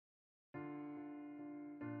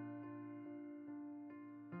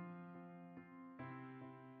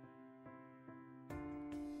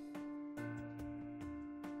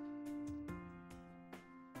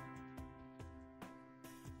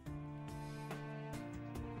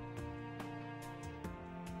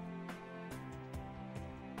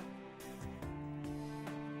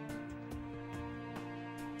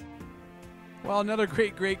Well, another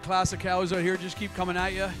great class of cows out here just keep coming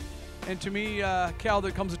at you. And to me, cow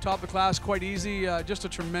that comes atop the class quite easy, just a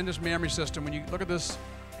tremendous mammary system. When you look at this,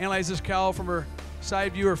 analyze this cow from her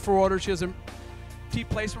side view or forudder, she has a teat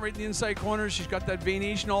placement right in the inside corners. She's got that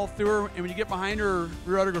veination all through her, and when you get behind her,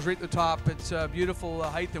 rear udder goes right to the top. It's a beautiful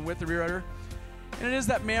height and width of rear udder. And it is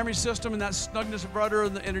that mammary system and that snugness of udder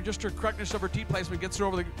and just her correctness of her teat placement gets her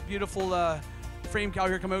over the beautiful frame cow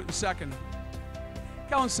here come out in second.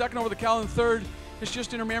 Cow in second over the cow in third. It's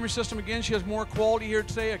just in her mammary system again. She has more quality here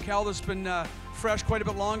today. A cow that's been fresh quite a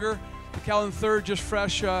bit longer. The cow in third just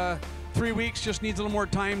fresh 3 weeks, just needs a little more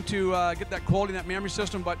time to get that quality in that mammary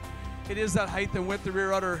system, but it is that height and width of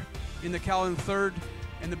rear udder in the cow in third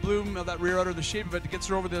and the bloom of that rear udder, the shape of it, that gets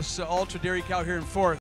her over this ultra dairy cow here in fourth.